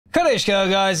Hello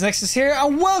guys, Nexas here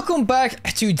and welcome back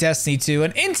to Destiny 2,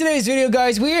 and in today's video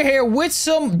guys we are here with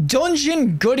some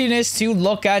dungeon goodiness to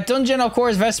look at. Dungeon, of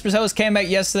course, Vespers host came out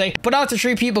yesterday, but after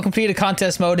 3 people completed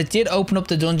contest mode it did open up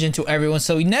the dungeon to everyone,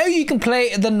 so now you can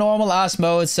play the normal ass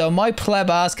mode. So my pleb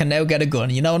ass can now get a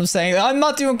gun, you know what I'm saying? I'm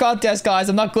not doing contests guys,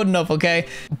 I'm not good enough, okay?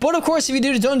 But of course if you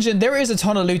do the dungeon there is a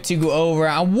ton of loot to go over,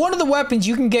 and one of the weapons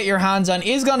you can get your hands on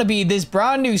is going to be this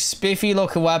brand new spiffy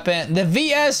looking weapon, the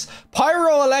VS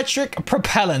Pyroeletric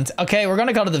propellant. Okay, we're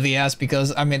gonna call it the VS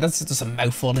because I mean that's just a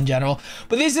mouthful in general,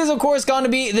 but this is of course going to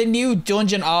be the new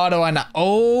dungeon auto, and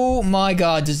oh my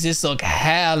god does this look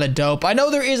hella dope. I know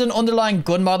there is an underlying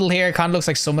gun model here, it kind of looks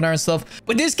like Summoner and stuff,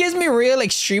 but this gives me real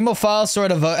extremophile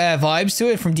sort of vibes to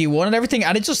it from D1 and everything,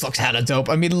 and it just looks hella dope.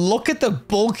 I mean look at the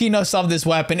bulkiness of this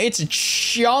weapon, it's a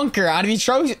chunker, and if you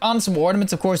throw on some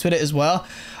ornaments of course with it as well,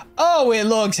 oh, it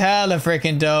looks hella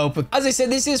freaking dope. As I said,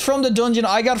 this is from the dungeon.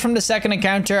 I got it from the second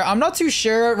encounter. I'm not too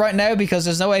sure right now because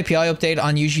there's no API update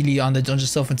on usually on the dungeon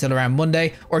stuff until around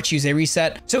Monday or Tuesday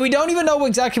reset. So we don't even know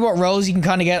exactly what roles you can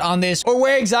kind of get on this or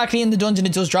where exactly in the dungeon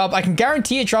it does drop. I can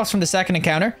guarantee it drops from the second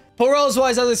encounter. But roles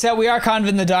wise, as I said, we are kind of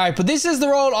in the dark, but this is the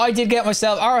role I did get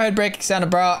myself: Arrowhead Break, Extended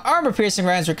Bra, Armor Piercing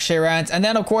Rounds, Ricochet Rounds, and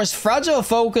then of course Fragile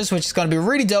Focus, which is going to be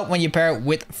really dope when you pair it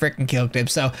with freaking Kill Clip.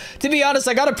 So to be honest,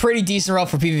 I got a pretty decent role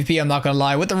for PvP, I'm not going to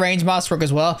lie, with the range masterwork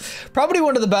as well. Probably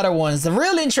one of the better ones. The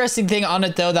real interesting thing on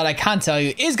it though that I can tell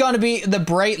you is going to be the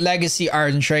Bright Legacy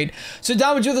Ardent trait. So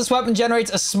damage with this weapon generates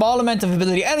a small amount of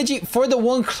ability energy for the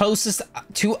one closest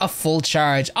to a full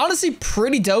charge. Honestly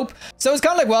pretty dope. So it's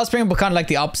kind of like Wellspring but kind of like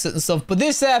the opposite and stuff, but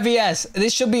this VS,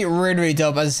 this should be really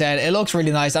dope. As I said, it looks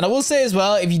really nice, and I will say as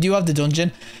well, if you do have the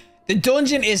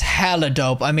dungeon is hella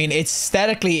dope. I mean,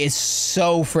 aesthetically it's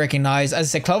so freaking nice. As I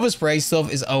said, Clovis Brace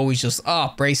stuff is always just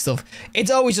Brace stuff,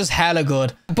 it's always just hella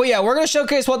good. But yeah, we're gonna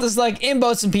showcase what this is like in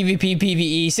both some PvP,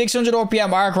 PvE. 600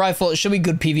 RPM arc rifle, it should be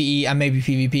good PvE and maybe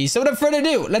PvP. So without further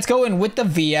ado, let's go in with the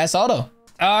VS auto.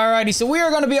 Alrighty, so we are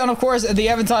going to be on, of course, the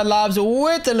Eventide Labs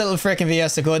with the little freaking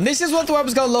VS to go. And this is what the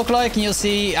weapon's going to look like, and you'll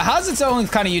see it has its own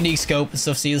kind of unique scope and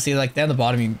stuff. So you'll see like down the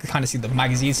bottom, you can kind of see the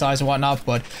magazine size and whatnot.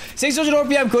 But 600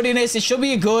 RPM goodiness, it should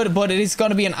be good, but it is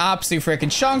going to be an absolute freaking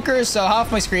chunker. So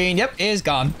half my screen, yep, is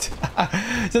gone.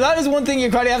 So that is one thing you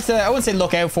probably have to, I wouldn't say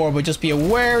look out for, but just be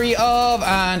wary of.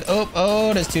 And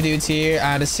oh, there's 2 dudes here,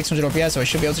 and it's 600 RPM, so I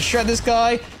should be able to shred this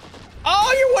guy.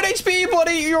 Oh, you're 1 HP,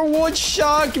 buddy. You're 1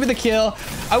 shot. Give me the kill.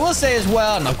 I will say as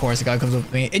well, and of course the guy comes up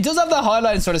with me, it does have the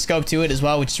highlighted sort of scope to it as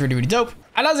well, which is really dope.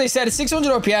 And as I said, it's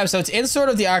 600 RPM, so it's in sort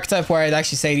of the archetype where I'd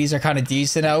actually say these are kind of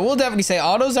decent. Now, I will definitely say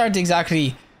autos aren't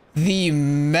exactly the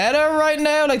meta right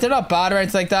now. Like, they're not bad or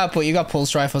anything like that, but you got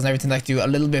pulse rifles and everything that do a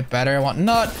little bit better and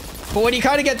whatnot. But when you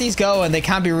kind of get these going, they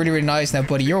can be really nice. Now,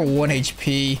 buddy, you're 1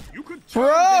 HP. Bro,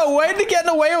 why are they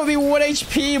getting away with me 1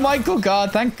 HP? My good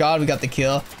God, thank God we got the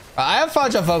kill. I have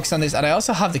Fragile Focus on this, and I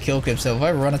also have the Kill Clip, so if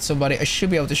I run at somebody, I should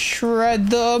be able to shred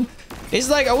them. It's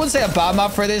like, I wouldn't say a bad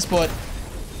map for this, but...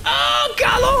 Oh,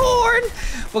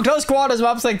 Gallahorn! Well, close quarters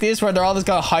maps like this, where they're all just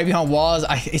gonna hide behind walls,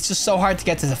 it's just so hard to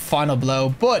get to the final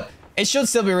blow, but it should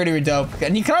still be really dope.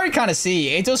 And you can already kind of see,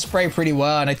 it does spray pretty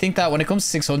well, and I think that when it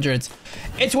comes to 600s,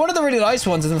 it's one of the really nice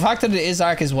ones, and the fact that it is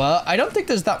arc as well, I don't think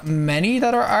there's that many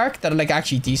that are arc that are like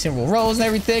actually decent rolls and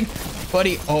everything.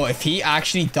 Buddy, oh, if he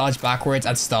actually dodged backwards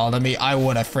and stalled on me, I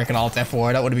would have freaking alt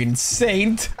F4. That would have been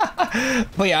insane.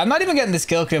 But yeah, I'm not even getting this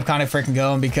kill clip kind of freaking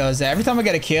going because every time I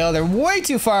get a kill, they're way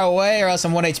too far away or else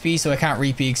I'm 1 HP, so I can't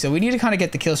repeak. So we need to kind of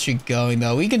get the kill streak going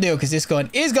though. We can do it because this gun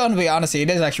is going to be, honestly, it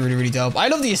is actually really dope. I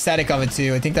love the aesthetic of it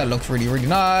too. I think that looks really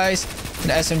nice. And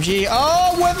the SMG,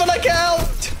 oh, whipping like hell.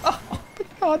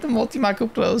 Oh, the multi-mac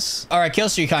up close. All right, kill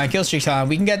streak time.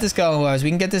 We can get this going, boys.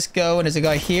 We can get this going. There's a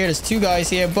guy here. There's 2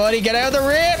 guys here, buddy. Get out of the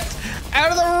rift.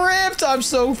 Out of the rift. I'm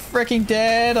so freaking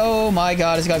dead. Oh my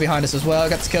God, there's a guy behind us as well.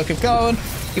 Got this kill clip going.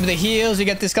 Give me the heals. We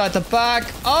get this guy at the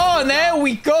back. Oh, now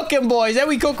we cooking, boys. Now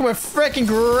we cooking with freaking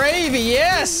gravy.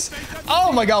 Yes.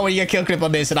 Oh my God, when you get kill clip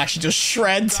on this, it actually just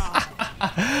shreds.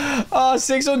 Oh,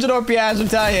 600 RPMs, I'm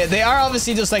telling you. They are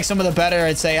obviously just like some of the better,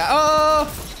 I'd say.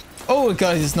 Oh,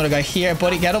 God, there's another guy here,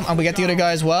 buddy. Get him. And we get the other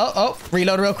guy as well. Oh,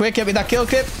 reload real quick. Get me that kill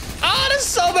clip. Oh, there's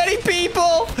so many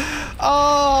people.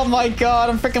 Oh, my God.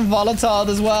 I'm freaking volatile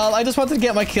as well. I just wanted to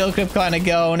get my kill clip kind of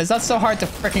going. Is that so hard to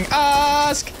freaking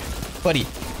ask? Buddy.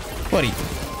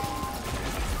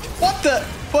 What the?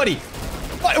 Buddy.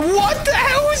 What the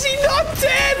hell? Is he not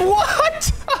dead?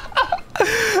 What?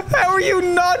 How are you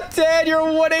not dead?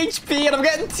 You're 1 HP and I'm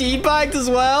getting teabagged as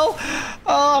well.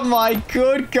 Oh my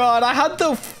good God. I had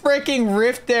the freaking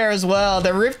rift there as well.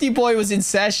 The rifty boy was in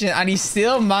session and he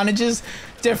still manages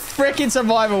The freaking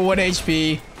survival 1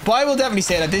 HP. But I will definitely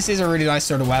say that this is a really nice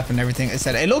sort of weapon and everything. I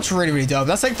said it looks really, really dope.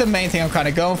 That's like the main thing I'm kind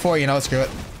of going for. You know, screw it.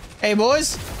 Hey,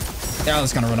 boys. They're all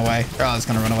just going to run away. They're all just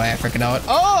going to run away. I freaking know it.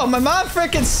 Oh, my man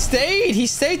freaking stayed. He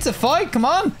stayed to fight. Come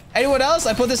on. Anyone else?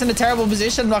 I put this in a terrible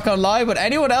position. I'm not going to lie. But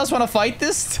anyone else want to fight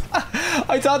this?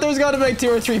 I thought there was going to be like 2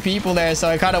 or 3 people there. So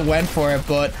I kind of went for it.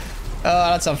 But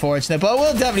that's unfortunate. But I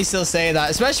will definitely still say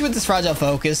that, especially with this fragile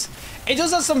focus, it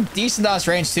does have some decent ass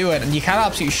range to it. And you can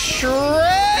absolutely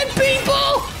shred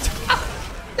people.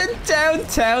 The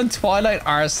downtown Twilight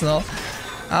Arsenal.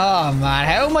 Oh, man.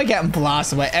 How am I getting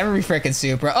blasted by every freaking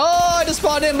super? Oh, I just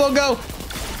spawned in, Bungo.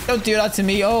 Don't do that to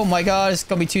me. Oh, my God. It's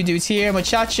going to be 2 dudes here. My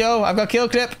chat show. I've got kill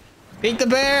clip. Beat the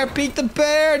bear. Beat the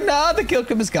bear. No, the kill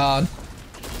clip is gone.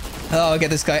 Oh, I'll get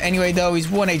this guy. Anyway, though, he's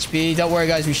 1 HP. Don't worry,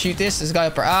 guys. We shoot this. There's a guy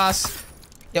up our ass.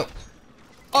 Yo.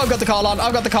 Oh, I've got the call on.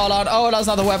 I've got the call on. Oh, that's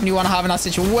not the weapon you want to have in that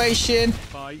situation.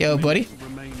 Yo, buddy.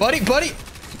 Buddy.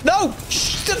 No!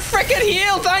 The freaking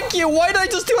heal! Thank you! Why did I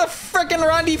just do a freaking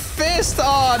Randy Fist?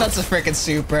 Oh, that's a freaking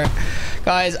super.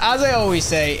 Guys, as I always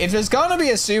say, if there's gonna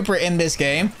be a super in this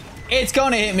game, it's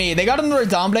gonna hit me. They got another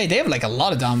Dawn Blade. They have like a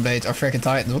lot of Dawn Blades or freaking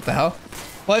Titans. What the hell?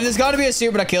 Well, if there's gonna be a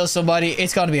super that kills somebody,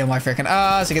 it's gonna be on my freaking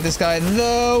ass. I get this guy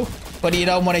though. But you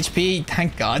know, 1 HP.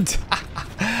 Thank God.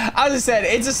 As I said,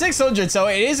 it's a 600, so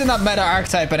it is in that meta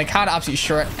archetype and it can absolutely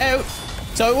short out.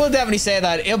 So I will definitely say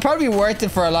that it'll probably be worth it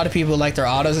for a lot of people who like their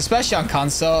autos, especially on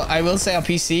console. I will say on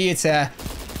PC,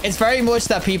 it's very much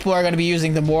that people are going to be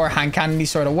using the more hand cannony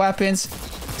sort of weapons.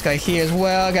 This guy here as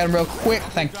well. Got him real quick.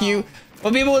 Thank you.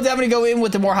 But people will definitely go in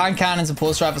with the more hand cannons and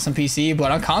pulse rifles on PC.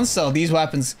 But on console, these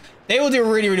weapons, they will do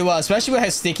really, really well, especially with how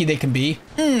sticky they can be.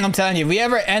 I'm telling you, if we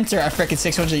ever enter a freaking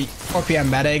 600 RPM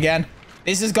meta again,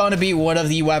 this is going to be one of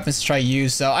the weapons to try to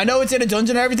use. So I know it's in a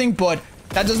dungeon and everything, but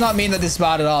that does not mean that this is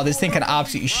bad at all. This thing can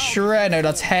absolutely shred. Now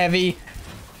that's heavy.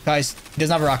 Guys, he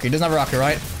doesn't have a rocket. He doesn't have a rocket,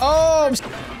 right? Oh,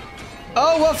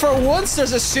 well, for once,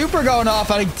 there's a super going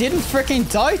off and I didn't freaking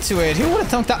die to it. Who would have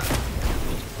thunk that?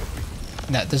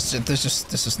 No, there's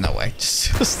just no way.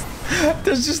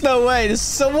 There's just no way. There's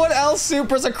someone else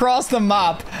supers across the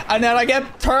map and then I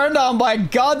get turned on by a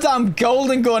goddamn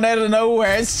golden gun out of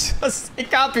nowhere. It's just, it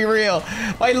can't be real.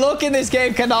 My luck in this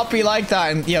game cannot be like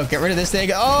that. And yo, get rid of this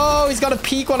thing. Oh, he's got a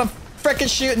peek while I'm freaking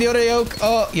shooting the other yoke.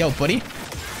 Oh, yo, buddy.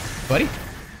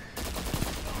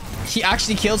 He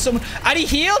actually killed someone and he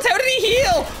healed. How did he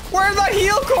heal? Where did that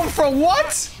heal come from?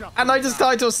 What? And I just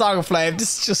died to a Song of Flame.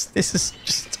 This is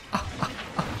just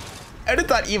how did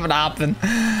that even happen?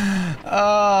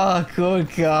 Oh,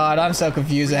 good God. I'm so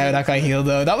confused at how that guy healed,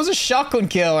 though. That was a shotgun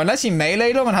kill, unless he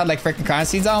meleeed him and had, like, freaking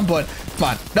currencies on. But, come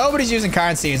on. Nobody's using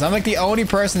currencies. I'm, like, the only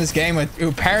person in this game who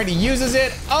apparently uses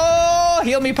it. Oh,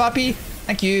 heal me, puppy.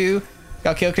 Thank you.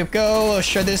 Got kill clip go. I'll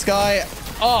shred this guy.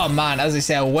 Oh, man. As I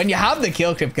said, when you have the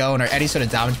kill clip going or any sort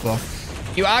of damage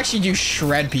buff, you actually do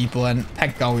shred people. And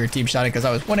thank God we were team shotting because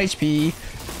I was 1 HP.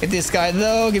 Get this guy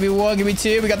though. Give me 1, give me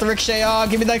 2. We got the ricochet on.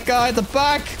 Give me that guy at the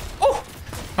back. Oh,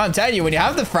 I'm telling you, when you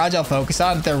have the fragile focus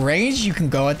on, the range you can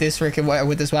go at this freaking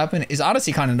with this weapon is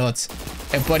honestly kind of nuts.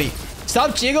 Hey, buddy,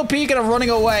 stop jiggle peeking and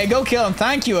running away. Go kill him.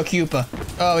 Thank you, Akupa.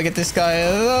 Oh, we get this guy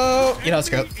though. You know,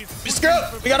 screw it. Screw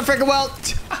it. We got a freaking well.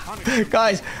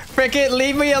 Guys, freaking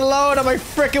leave me alone. I'm a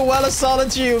freaking well of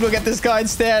solitude. We'll get this guy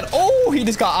instead. Oh, he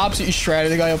just got absolutely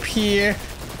shredded. The guy up here.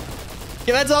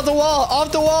 Your head's off the wall,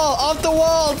 off the wall, off the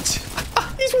wall.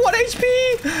 He's 1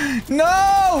 HP.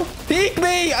 No, peek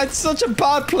me. It's such a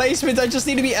bad placement. I just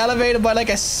need to be elevated by like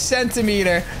a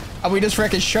centimeter. And we just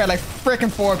freaking shred like freaking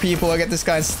 4 people. I'll get this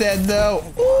guy instead though.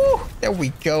 Ooh, there we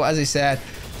go. As I said,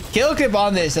 kill clip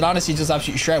on this and honestly just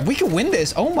absolutely shred. We can win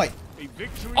this. Oh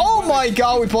my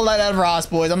God, we pulled that out of our ass,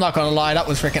 boys. I'm not gonna lie, that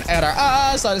was freaking out our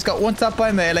ass. I just got one tap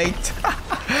by melee.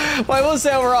 But I will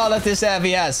say overall that this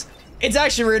VS, it's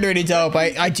actually really, really dope.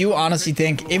 I do honestly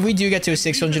think if we do get to a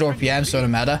 600 RPM sort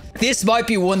of meta, this might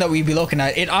be one that we'd be looking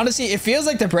at. It honestly, it feels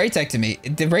like the Braytech to me.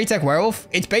 The Braytech Werewolf,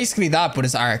 it's basically that, but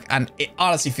it's arc. And it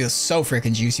honestly feels so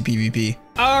freaking juicy PvP.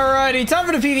 Alrighty, time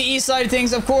for the PvE side of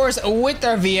things. Of course, with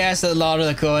our VS, a lot of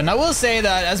the code. And I will say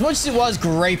that as much as it was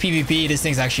great PvP, this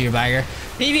thing's actually a banger.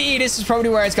 PvE, this is probably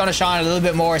where it's going to shine a little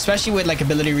bit more, especially with like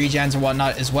ability regens and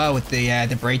whatnot as well with the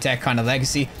Braytech kind of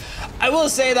legacy. I will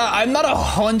say that I'm not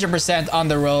 100% on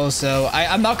the roll, so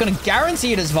I'm not going to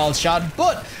guarantee it as Vault Shot,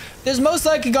 but there's most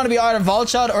likely going to be either Vault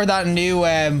Shot or that new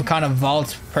kind of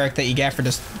Vault perk that you get for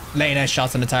just laying out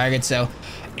shots on the target. So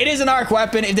it is an arc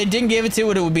weapon. If they didn't give it to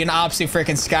it, it would be an absolute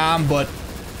freaking scam, but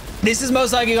This is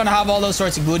most likely going to have all those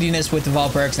sorts of goodiness with the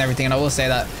vault perks and everything, and I will say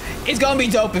that it's going to be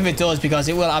dope if it does, because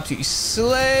it will absolutely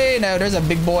slay. Now, there's a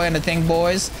big boy on the thing,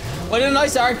 boys. But in a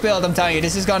nice arc build, I'm telling you,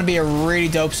 this is going to be a really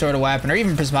dope sort of weapon, or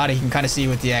even prismatic. You can kind of see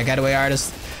with the getaway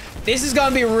artist. This is going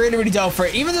to be really, really dope for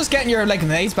even just getting your like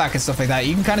nades back and stuff like that.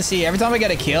 You can kind of see every time I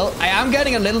get a kill, I am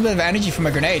getting a little bit of energy from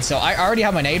my grenade, so I already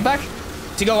have my nade back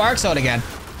to go arc shot again.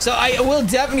 So I will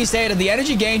definitely say that the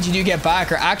energy gains you do get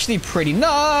back are actually pretty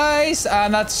nice.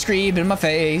 And that's screamed in my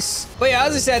face. But yeah,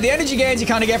 as I said, the energy gains you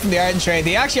kind of get from the art and trade,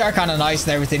 they actually are kind of nice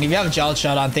and everything. If you have a jolt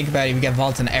shot on, think about it, you get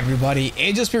vault on everybody.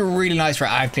 It'd just be really nice for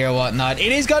ag clear or whatnot.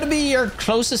 It is going to be your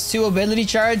closest to ability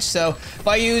charge. So if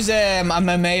I use my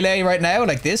melee right now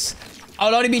like this,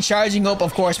 I'll only be charging up,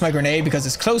 of course, my grenade because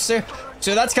it's closer.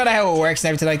 So that's kind of how it works and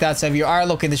everything like that. So if you are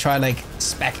looking to try like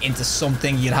spec into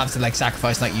something, you'd have to like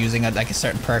sacrifice not using it, like a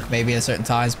certain perk maybe at certain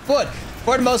times. But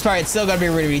for the most part, it's still going to be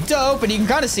really, really dope. And you can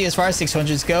kind of see as far as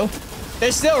 600s go,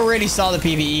 they're still really solid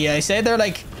PvE. I say they're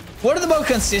like one of the most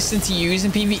consistent to use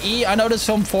in PvE. I know there's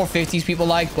some 450s people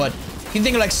like, but you can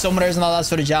think of like summoners and all that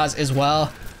sort of jazz as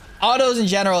well. Autos in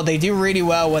general, they do really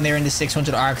well when they're in the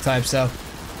 600 archetype. So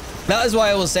that is why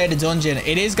I will say the dungeon,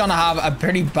 it is going to have a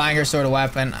pretty banger sort of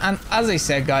weapon. And as I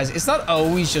said, guys, it's not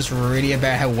always just really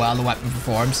about how well the weapon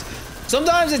performs.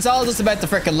 Sometimes it's all just about the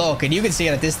freaking look. And you can see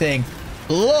that this thing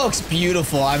looks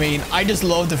beautiful. I mean, I just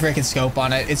love the freaking scope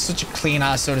on it. It's such a clean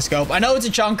ass sort of scope. I know it's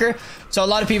a chunker, so a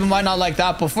lot of people might not like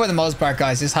that, but for the most part,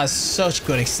 guys, this has such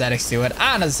good aesthetics to it.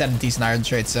 And as I said, a decent iron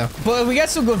trade. So, but if we get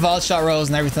some good vault shot rolls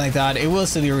and everything like that, it will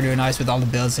still be really, really nice with all the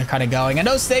builds that are kind of going. I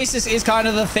know stasis is kind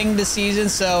of the thing this season,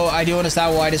 so I do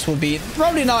understand why this will be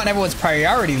probably not on everyone's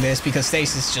priority list, because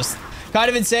stasis is just kind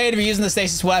of insane. If you're using the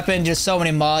stasis weapon, just so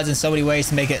many mods and so many ways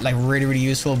to make it like really, really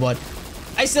useful. But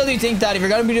I still do think that if you're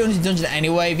going to be doing the dungeon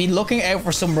anyway, be looking out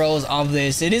for some rolls of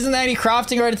this. It isn't any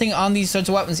crafting or anything on these sorts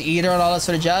of weapons either and all that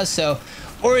sort of jazz. So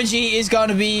RNG is going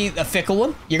to be a fickle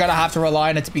one. You're going to have to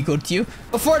rely on it to be good to you.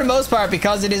 But for the most part,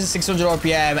 because it is a 600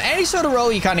 RPM, any sort of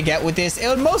roll you kind of get with this, it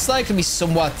would most likely be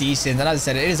somewhat decent. And as I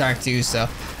said, it is Arc 2, so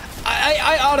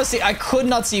I honestly, I could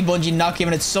not see Bungie not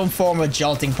giving it some form of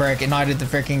jolting perk in either the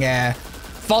freaking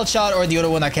Vault Shot or the other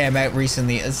one that came out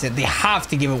recently. As I said, they have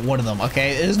to give it one of them,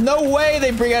 okay? There's no way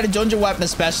they bring out a dungeon weapon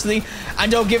especially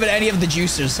and don't give it any of the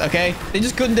juicers, okay? They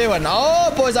just couldn't do it. And,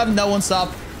 oh, boys, I have no one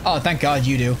stop. Oh, thank God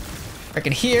you do.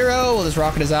 Freaking hero. We'll just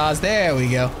rocket his ass. There we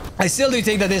go. I still do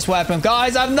think that this weapon...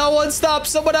 Guys, I have no one stop.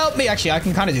 Someone help me. Actually, I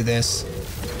can kind of do this.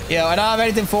 Yeah, I don't have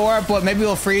anything for it, but maybe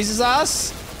we'll freeze his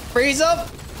ass. Freeze up.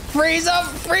 Freeze up.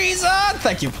 Freeze up.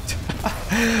 Thank you.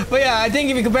 But yeah, I think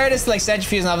if you compare this to like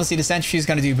Centrifuge, and obviously the Centrifuge is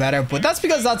going to do better, but that's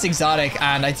because that's exotic.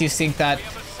 And I do think that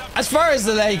as far as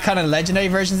the like, kind of legendary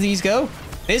versions of these go,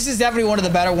 this is definitely one of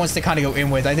the better ones to kind of go in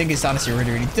with. I think it's honestly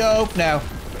really, really dope. Now,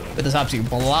 let us absolutely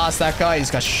blast that guy. He's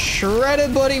got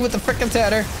shredded, buddy, with the freaking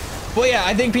tether. But yeah,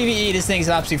 I think PvE, this thing is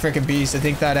an absolute freaking beast. I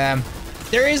think that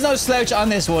there is no slouch on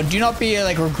this one. Do not be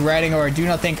like regretting or do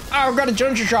not think, oh, we've got a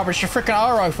dungeon shop. It's your freaking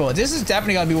auto rifle. This is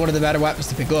definitely going to be one of the better weapons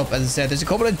to pick up. As I said, there's a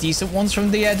couple of decent ones from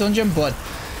the dungeon, but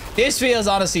this feels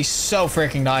honestly so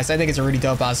freaking nice. I think it's a really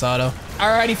dope ass auto.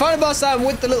 Alrighty, final boss time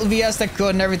with the little VS that could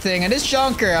and everything. And this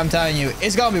chunker, I'm telling you,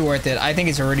 it's going to be worth it. I think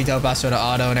it's a really dope ass sort of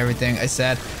auto and everything. I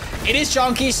said it is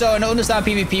chunky, so I understand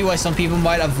PvP why some people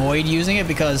might avoid using it,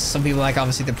 because some people like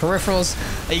obviously the peripherals.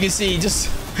 You can see just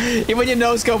when you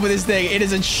no scope with this thing, it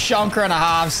is a chunker and a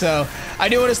half. So I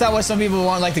do understand why some people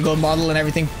want like the good model and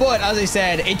everything, but as I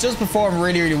said, it does perform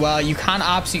really, really well. You can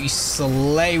absolutely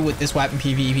slay with this weapon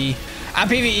PvP. And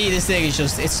PvE, this thing is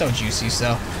just, it's so juicy.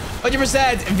 So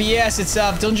 100% VS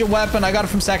itself, dungeon weapon. I got it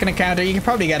from second encounter. You can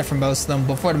probably get it from most of them,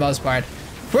 but for the most part,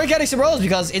 we're getting some rolls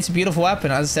because it's a beautiful weapon.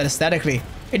 As I said, aesthetically,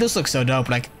 it does look so dope.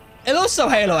 Like, it looks so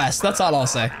Halo-esque. That's all I'll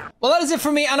say. Well, that is it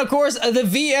for me. And of course, the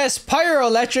VS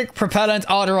Pyroeletric Propellant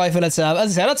Auto Rifle itself.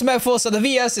 As I said, that's a mouthful. So the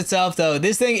VS itself, though,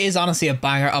 this thing is honestly a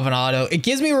banger of an auto. It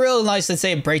gives me real nice, let's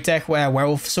say, break tech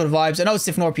werewolf sort of vibes. I know it's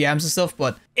different RPMs and stuff,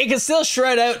 but it can still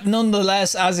shred out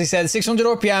nonetheless. As I said, 600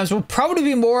 RPMs will probably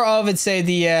be more of, I'd say,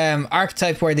 the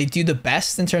archetype where they do the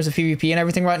best in terms of PvP and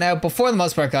everything right now. But for the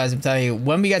most part, guys, I'm telling you,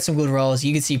 when we get some good rolls,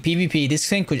 you can see PvP, this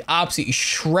thing could absolutely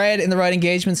shred in the right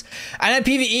engagements. And then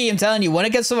PvE, I'm telling you, when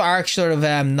it gets some arc sort of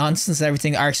nonsense and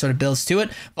everything, arc sort of builds to it,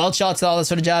 vault shots and all that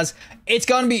sort of jazz, it's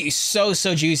going to be so,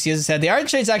 so juicy. As I said, the art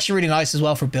trade's actually really nice as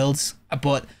well for builds,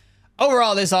 but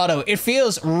overall, this auto, it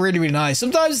feels really, really nice.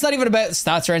 Sometimes it's not even about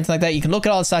stats or anything like that. You can look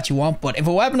at all the stats you want, but if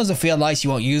a weapon doesn't feel nice, you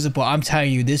won't use it. But I'm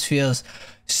telling you, this feels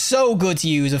so good to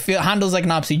use. It handles like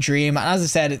an absolute dream. And as I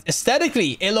said,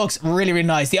 aesthetically, it looks really, really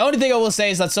nice. The only thing I will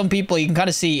say is that some people, you can kind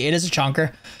of see it is a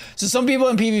chonker. So some people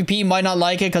in PvP might not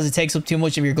like it because it takes up too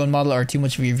much of your gun model or too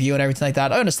much of your view and everything like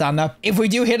that. I understand that. If we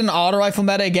do hit an auto rifle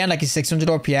meta again, like a 600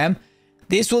 RPM,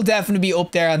 this will definitely be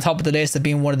up there on top of the list of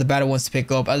being one of the better ones to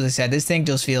pick up. As I said, this thing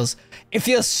just feels, it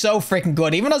feels so freaking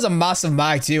good. Even as a massive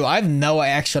mag too. I have no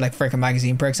extra like freaking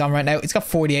magazine perks on right now. It's got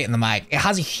 48 in the mag. It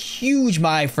has a huge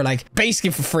mag for like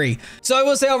basically for free. So I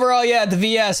will say overall, yeah, the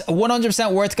VS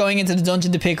 100% worth going into the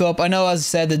dungeon to pick up. I know, as I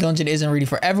said, the dungeon isn't really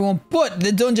for everyone, but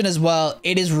the dungeon as well,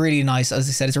 it is really nice. As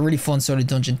I said, it's a really fun sort of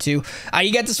dungeon too.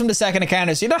 You get this from the second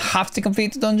encounter, so you don't have to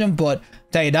complete the dungeon, but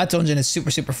tell you, that dungeon is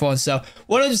super, super fun. So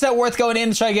 100% worth going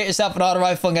in to try to get yourself an auto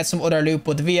rifle and get some other loot.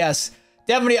 But the VS,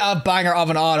 definitely a banger of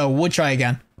an auto. Would try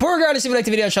again. But regardless, if you like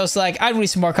the video, show us a like. I'd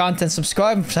release some more content.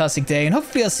 Subscribe. Fantastic day. And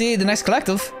hopefully I'll see you in the next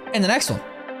collective in the next one.